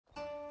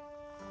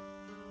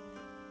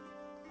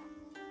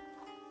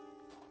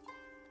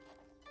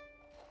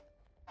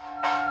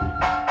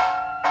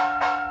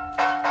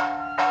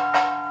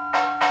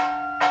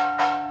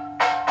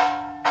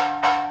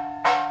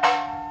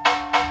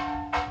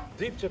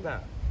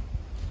Japan.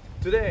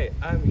 Today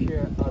I'm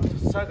here at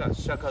Saga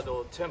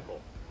Shakado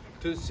Temple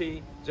to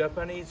see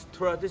Japanese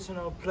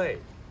traditional play,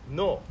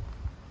 Noh.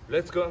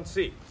 Let's go and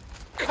see.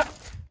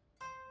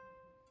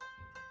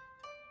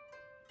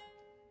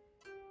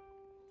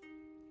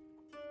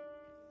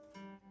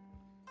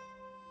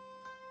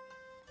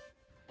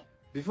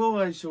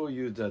 Before I show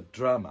you the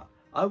drama,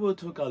 I will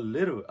talk a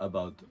little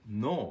about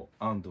Noh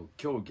and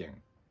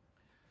Kyogen.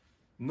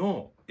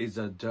 Noh is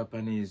a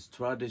Japanese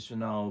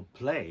traditional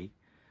play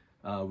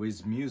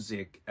with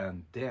music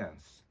and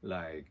dance,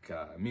 like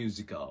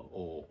musical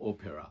or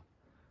opera,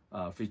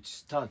 which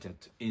started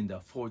in the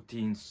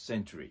 14th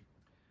century.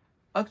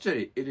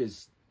 Actually, it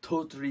is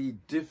totally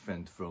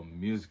different from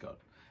musical.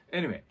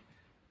 Anyway,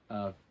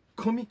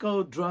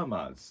 comical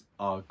dramas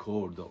are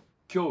called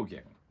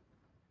Kyogen.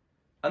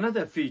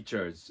 Another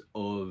features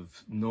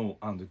of Noh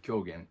and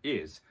Kyogen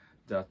is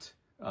that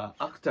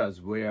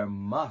actors wear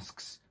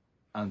masks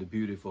and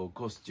beautiful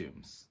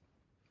costumes.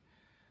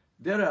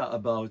 There are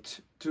about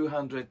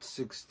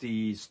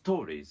 260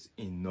 stories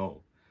in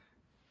Noh,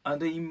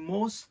 and in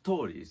most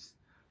stories,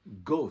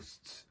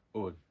 ghosts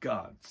or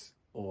gods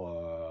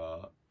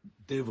or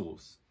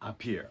devils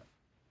appear.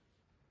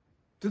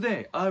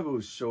 Today, I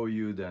will show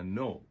you the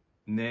Noh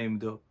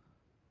named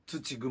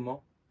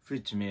Tsuchigumo,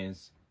 which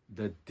means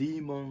the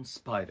demon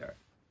spider.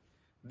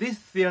 This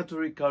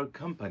theatrical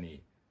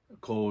company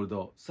called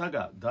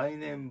Saga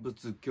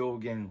Dainenbutsu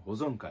Kyogen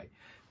Hozonkai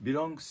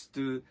belongs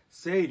to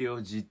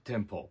Seiryoji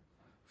Temple,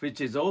 which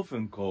is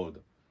often called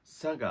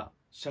Saga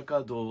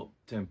Shakado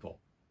Temple.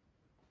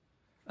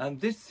 And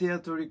this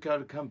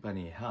theatrical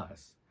company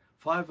has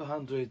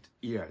 500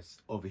 years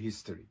of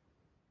history.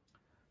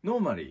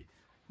 Normally,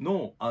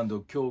 Noh and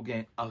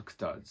Kyogen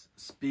actors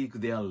speak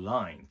their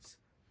lines,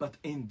 but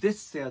in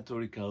this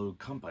theatrical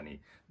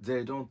company,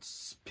 they don't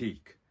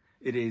speak.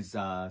 It is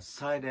a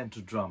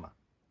silent drama.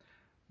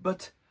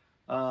 But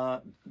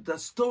the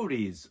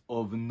stories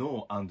of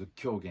Noh and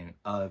Kyogen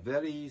are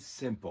very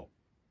simple.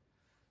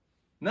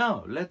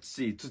 Now, let's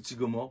see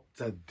Tsuchigumo,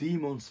 the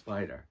demon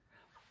spider.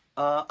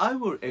 I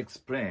will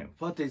explain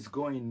what is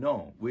going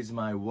on with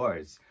my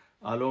words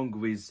along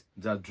with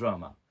the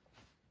drama.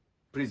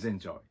 Please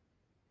enjoy.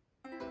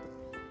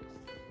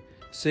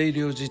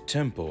 Seiryoji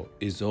Temple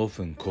is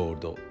often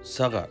called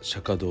Saga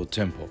Shakado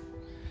Temple.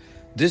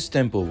 This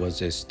temple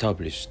was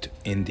established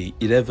in the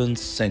 11th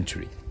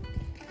century.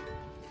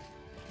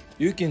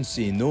 You can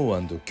see Noh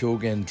and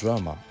Kyogen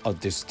drama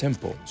at this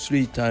temple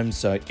 3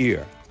 times a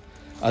year,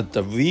 at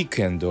the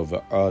weekend of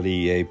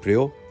early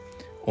April,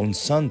 on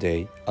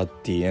Sunday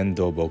at the end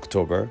of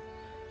October,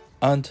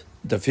 and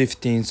the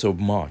 15th of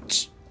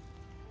March.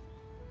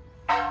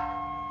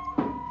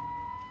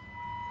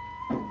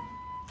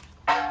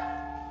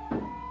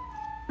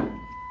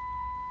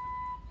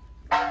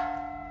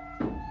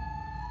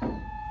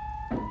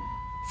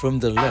 From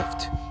the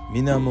left,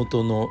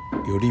 Minamoto no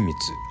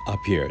Yorimitsu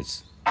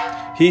appears.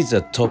 He is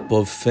the top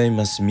of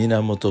famous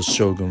Minamoto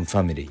shogun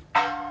family.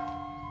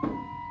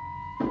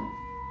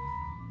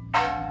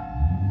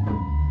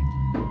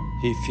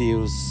 He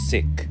feels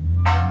sick.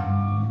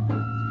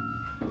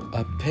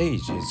 A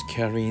page is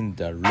carrying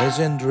the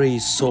legendary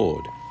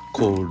sword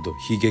called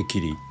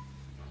Higekiri.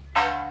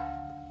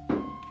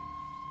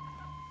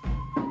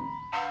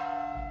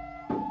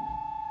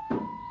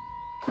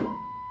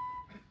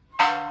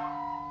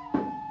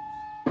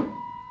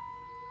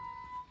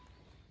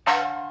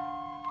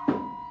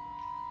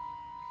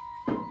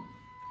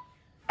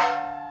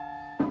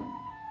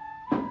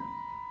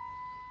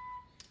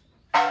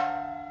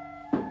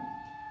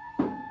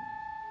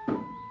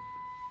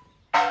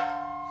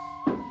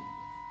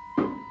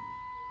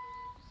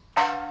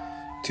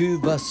 Two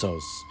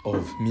vassals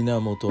of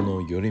Minamoto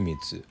no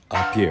Yorimitsu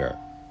appear.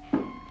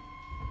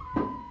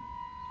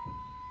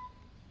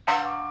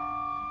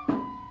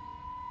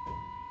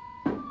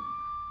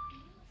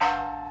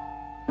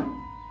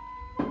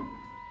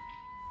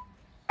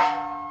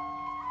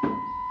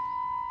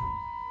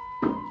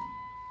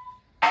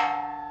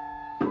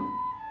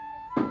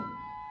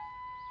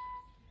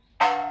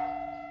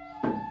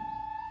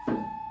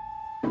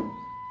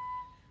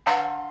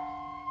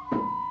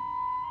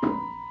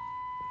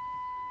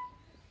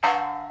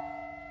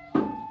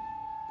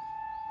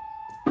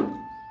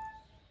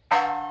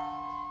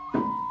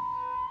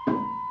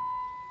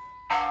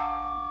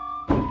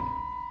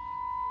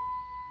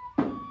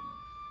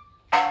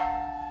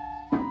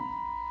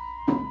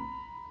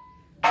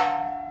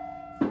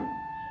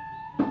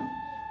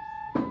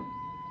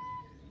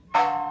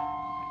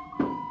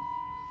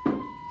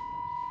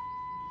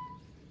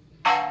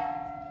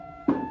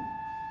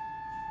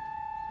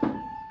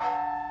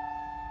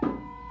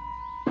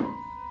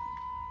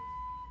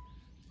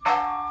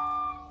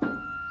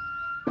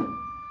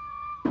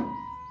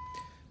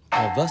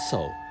 A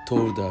vassal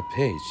told a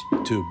page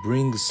to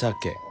bring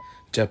sake,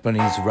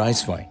 Japanese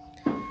rice wine.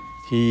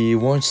 He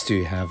wants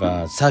to have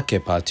a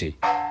sake party.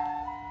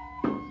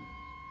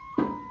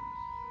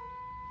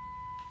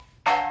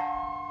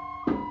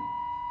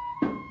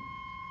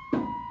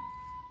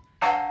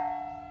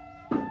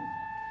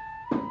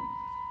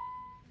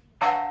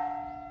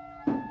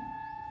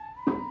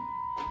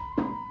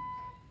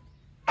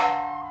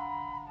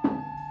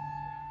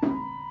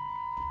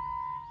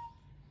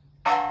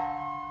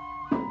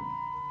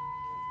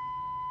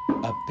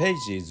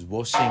 page is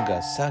washing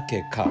a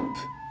sake cup.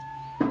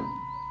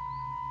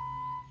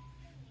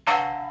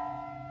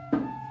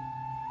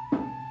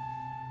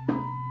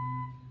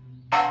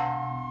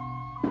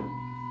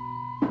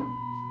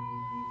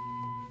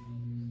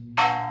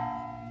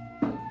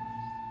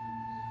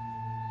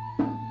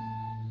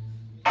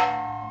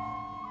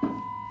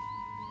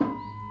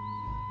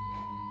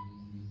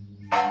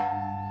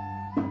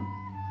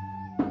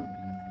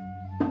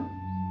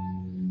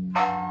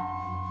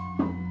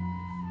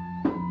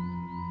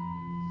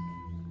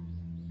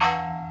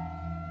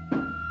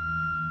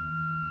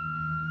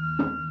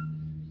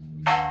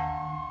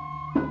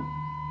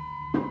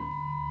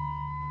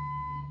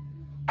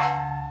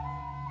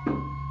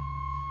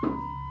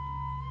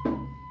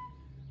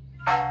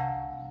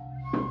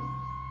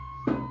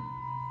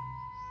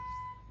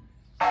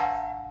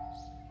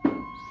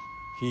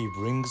 He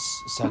brings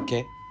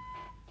sake.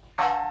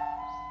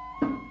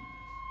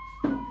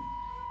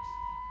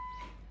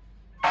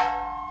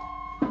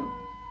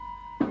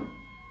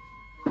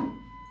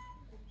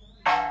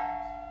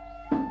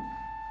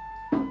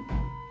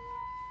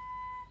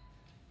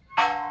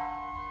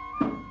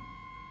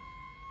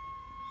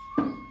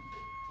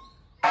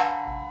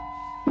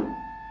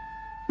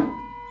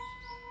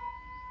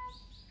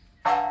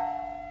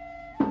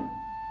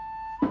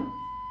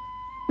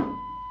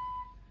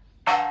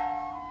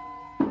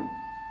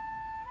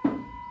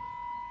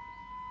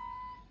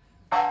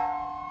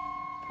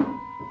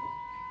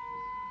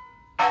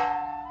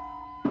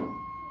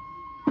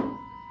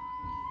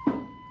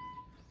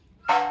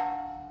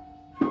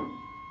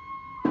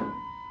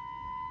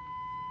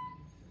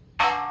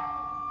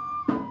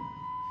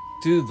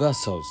 Two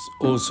vassals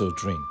also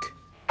drink.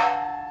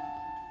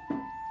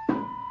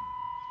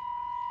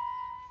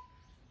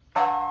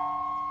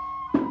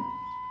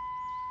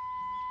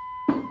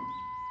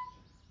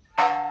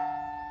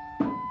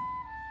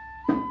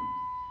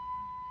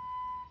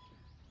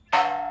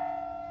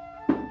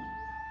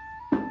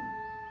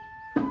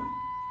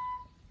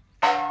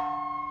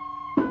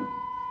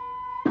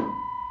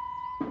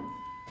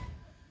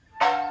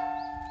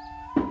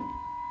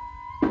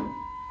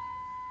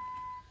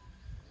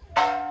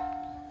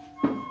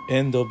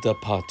 End of the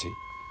party.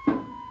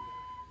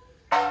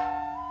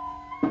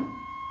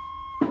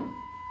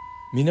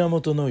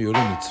 Minamoto no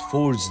Yorimitsu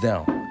falls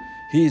down.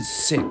 He is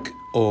sick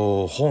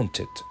or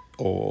haunted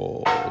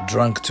or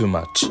drunk too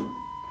much.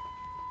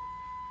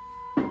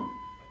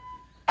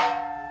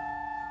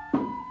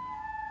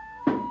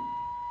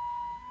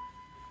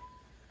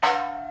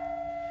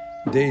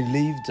 They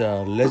leave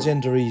the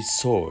legendary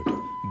sword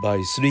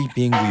by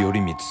sleeping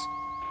Yorimitsu.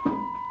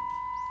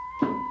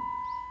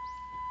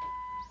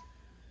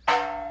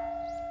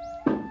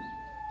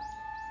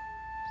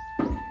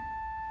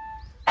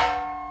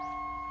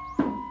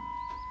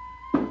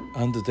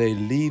 And they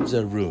leave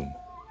the room.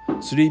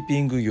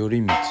 Sleeping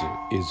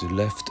Yorimitsu is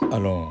left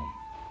alone.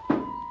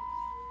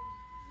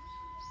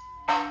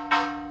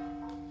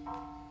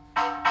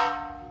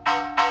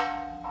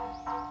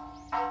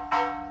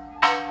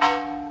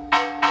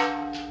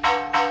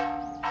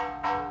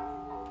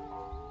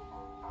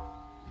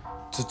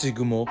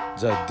 Tsuchigumo,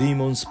 the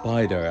demon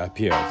spider,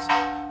 appears.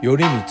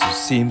 Yorimitsu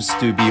seems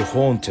to be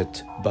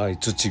haunted by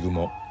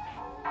Tsuchigumo.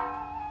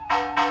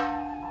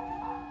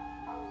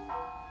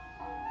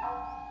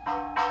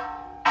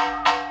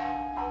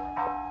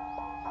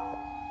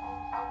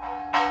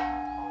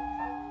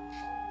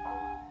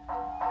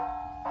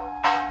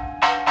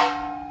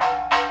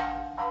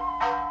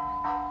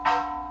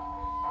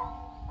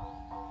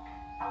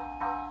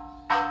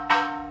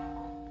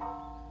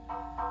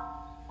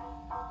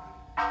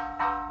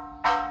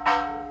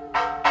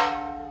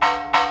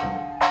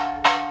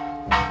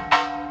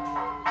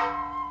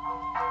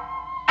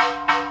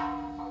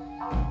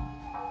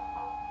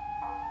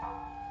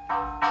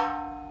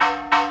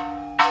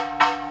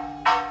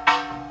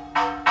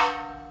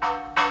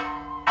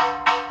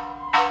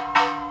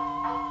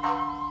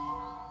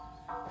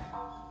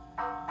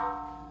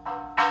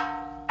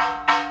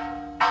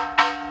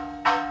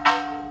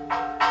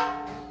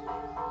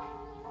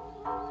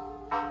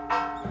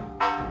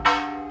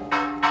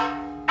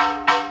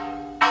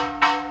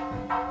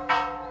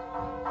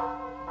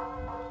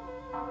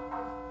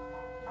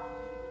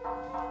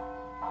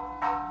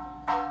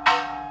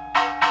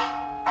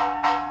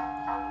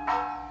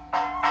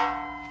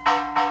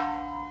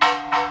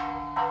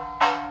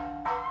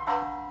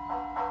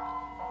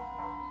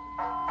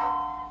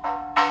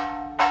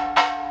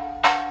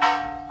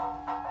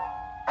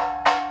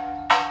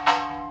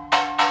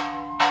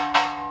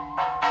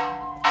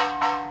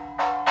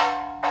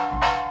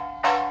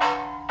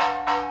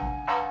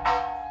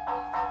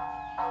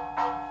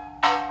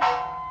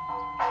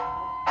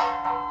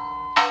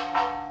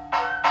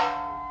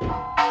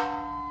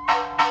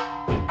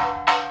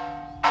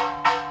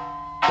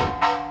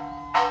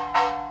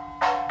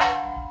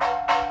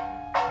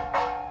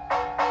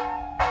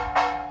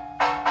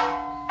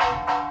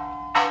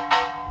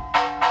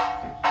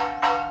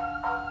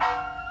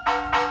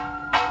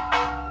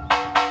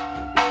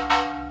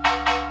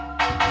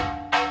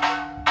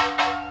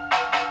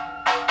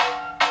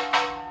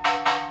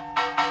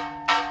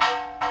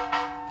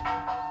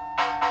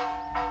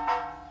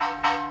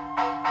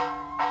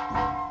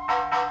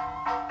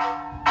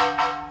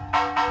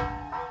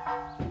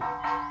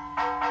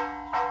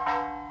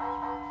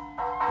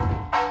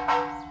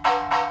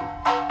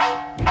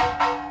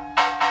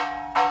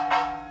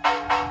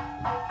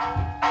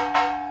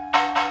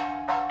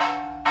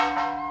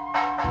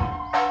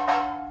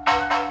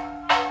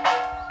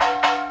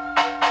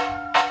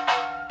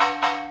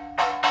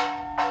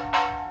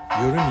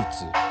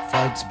 Yorimitsu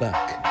fights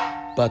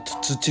back, but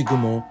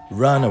Tsuchigumo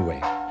ran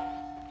away.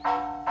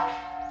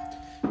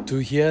 To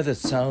hear the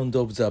sound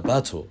of the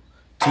battle,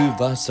 two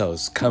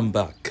vassals come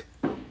back.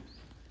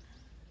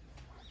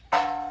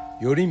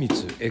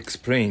 Yorimitsu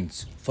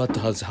explains what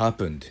has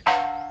happened,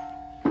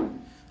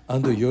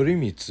 and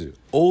Yorimitsu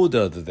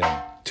ordered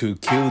them to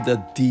kill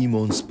the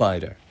demon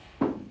spider.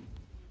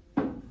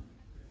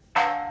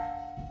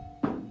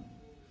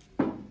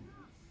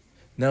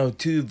 Now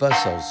two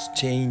vassals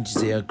change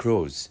their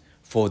clothes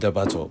for the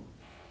battle.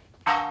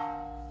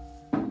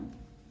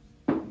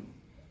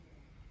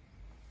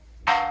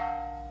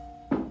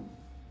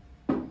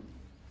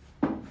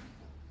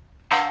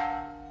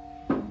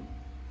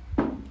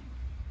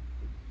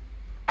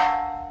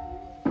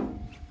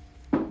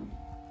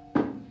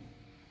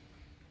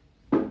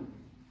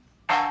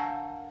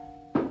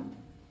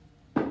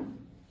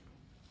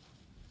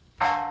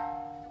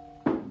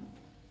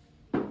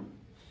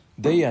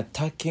 They are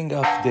tucking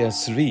up their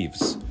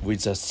sleeves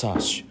with a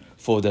sash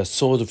for the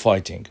sword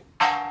fighting.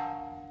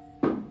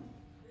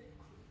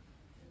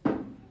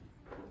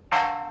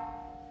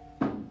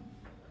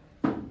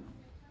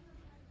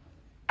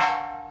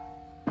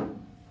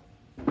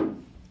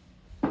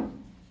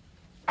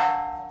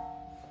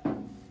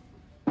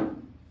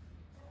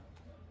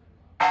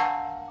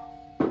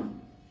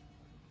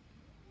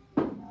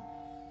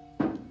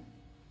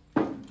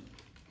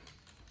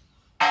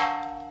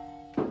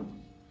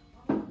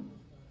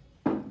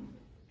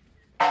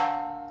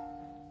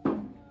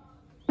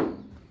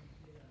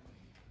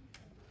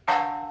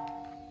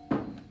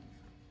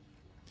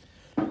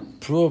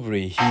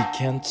 Probably he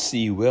can't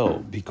see well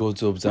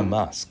because of the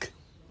mask.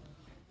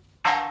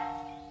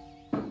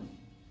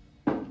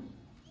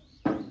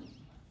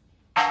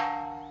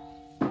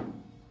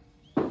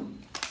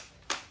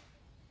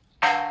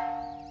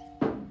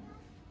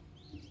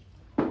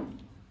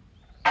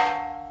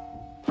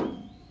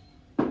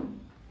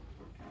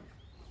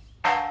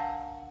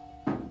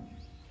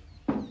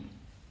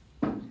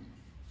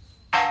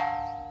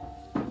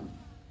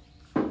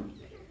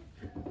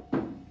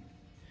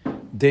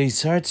 They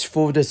search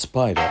for the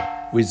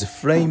spider with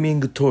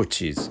flaming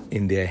torches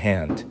in their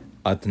hand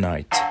at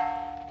night.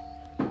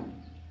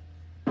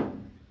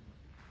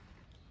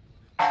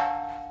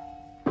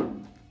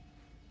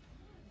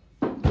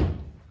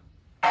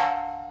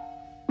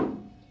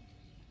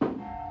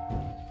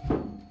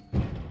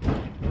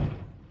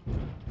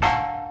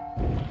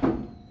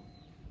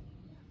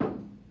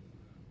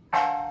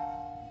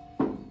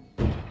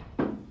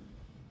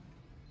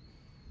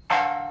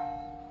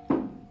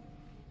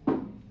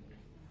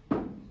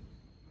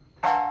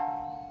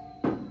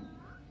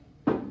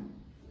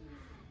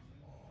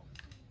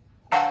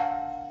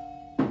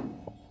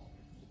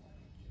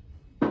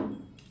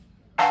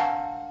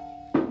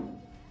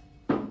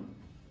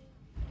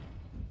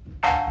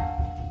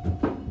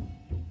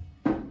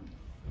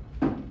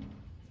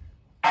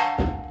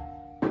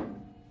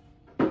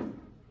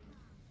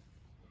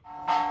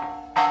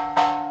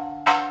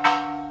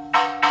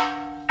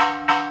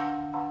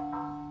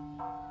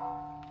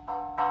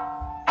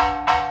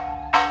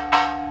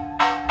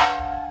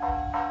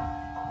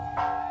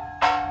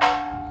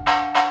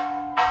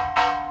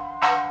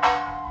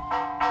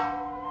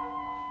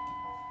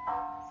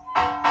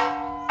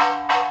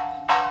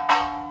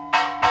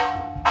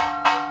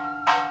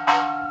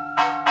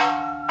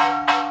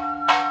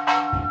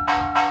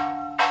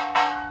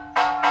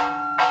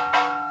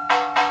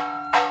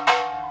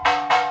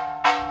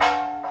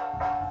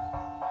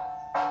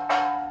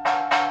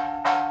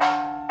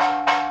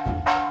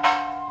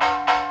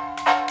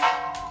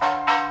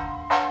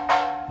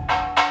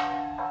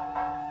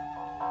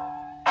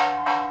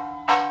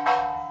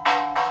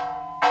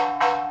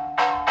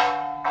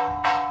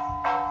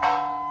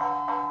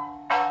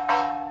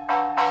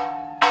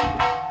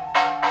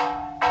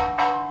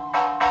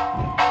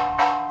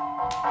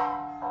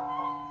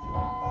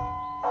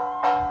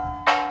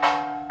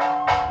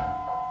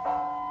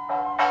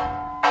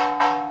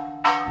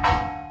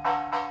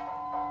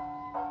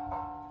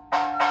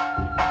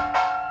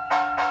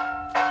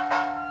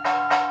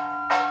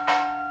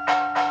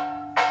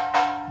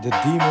 The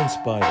demon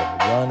spider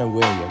ran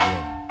away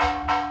again.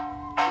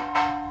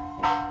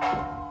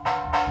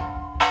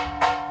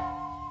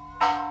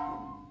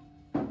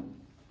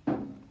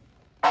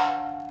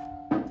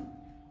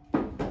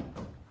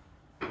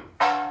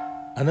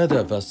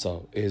 Another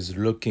vassal is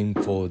looking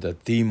for the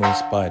demon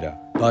spider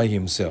by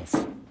himself.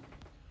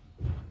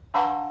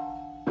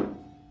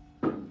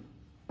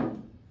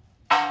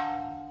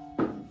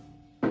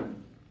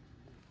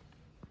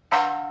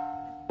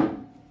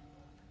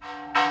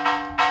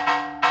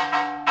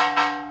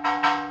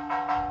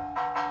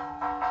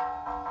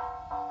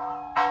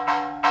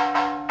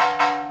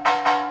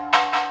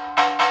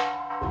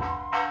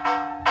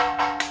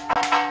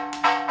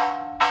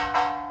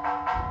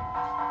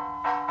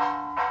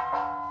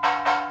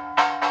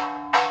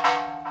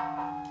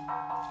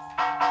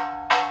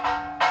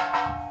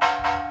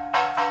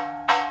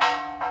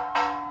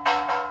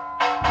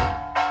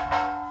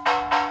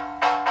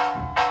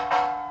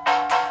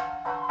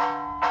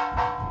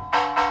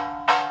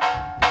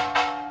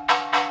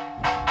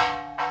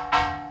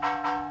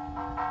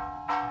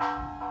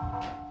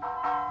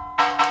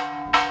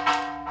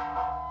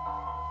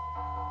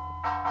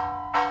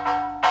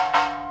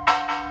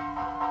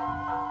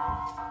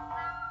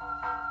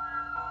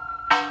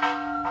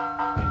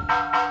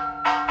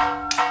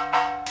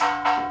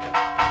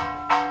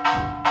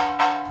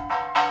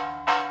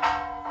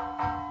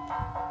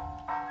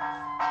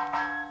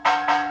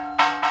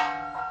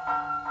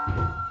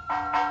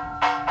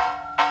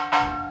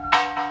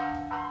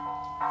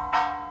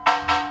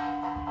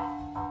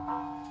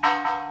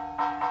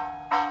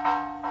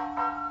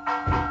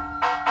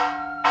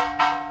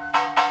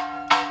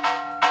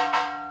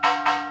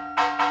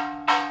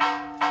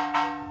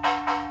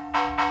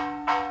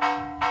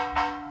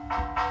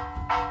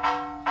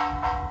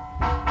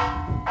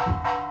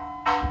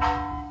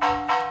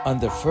 and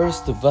the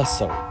first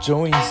vassal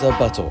joins the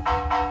battle.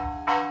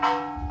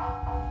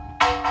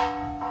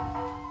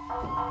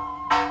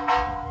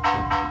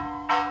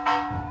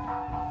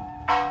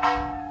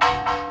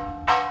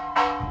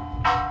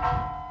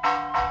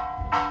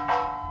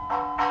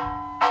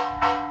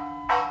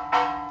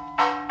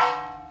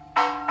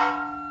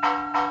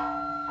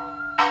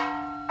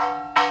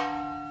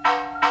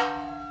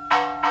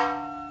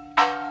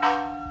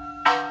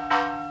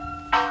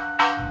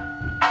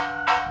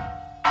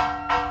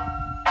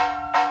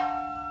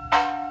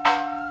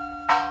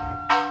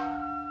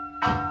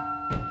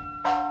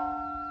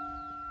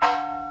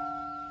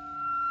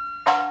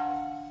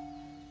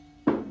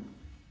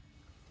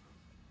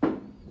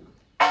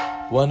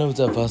 One of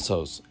the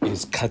vassals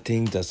is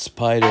cutting the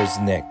spider's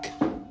neck.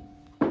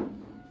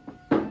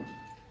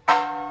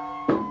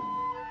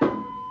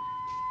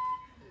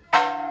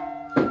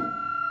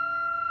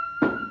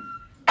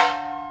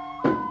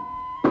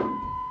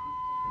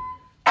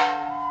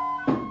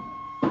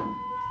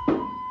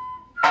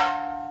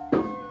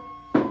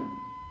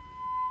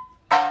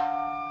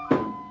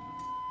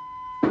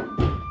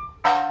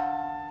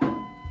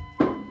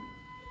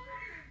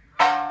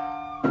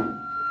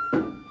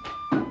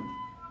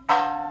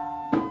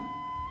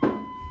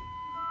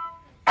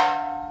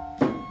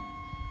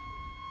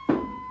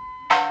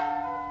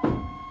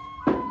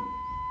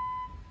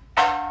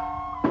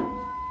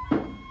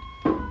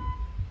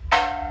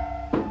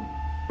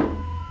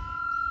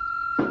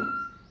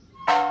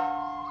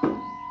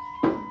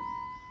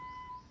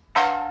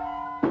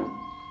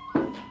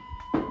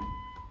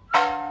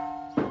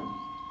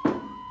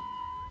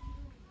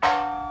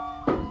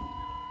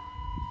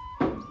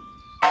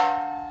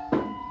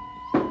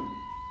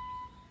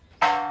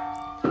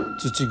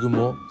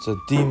 Tsuchigumo, the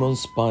demon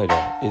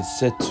spider, is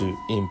said to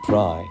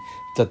imply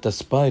that the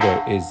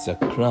spider is the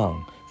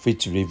clan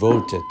which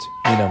revolted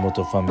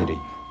Minamoto family.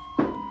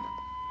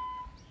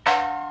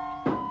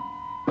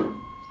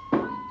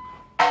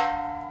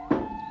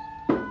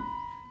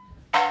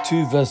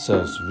 Two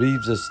vassals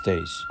leave the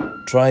stage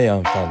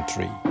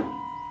triumphantly.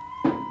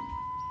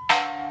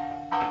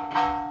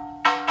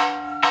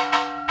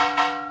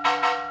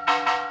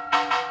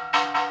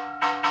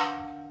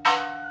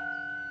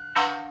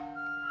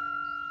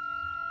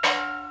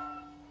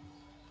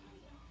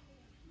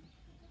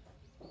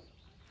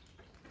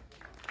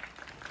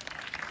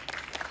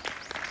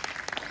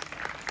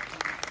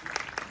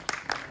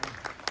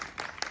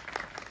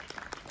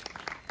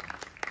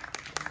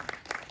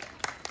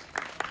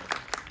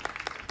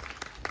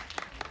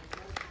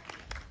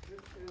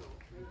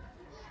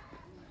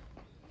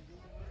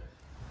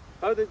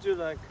 How did you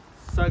like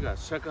Saga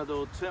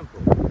Shakado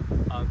Temple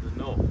and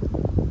Noh?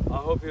 I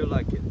hope you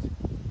like it.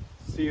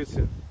 See you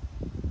soon.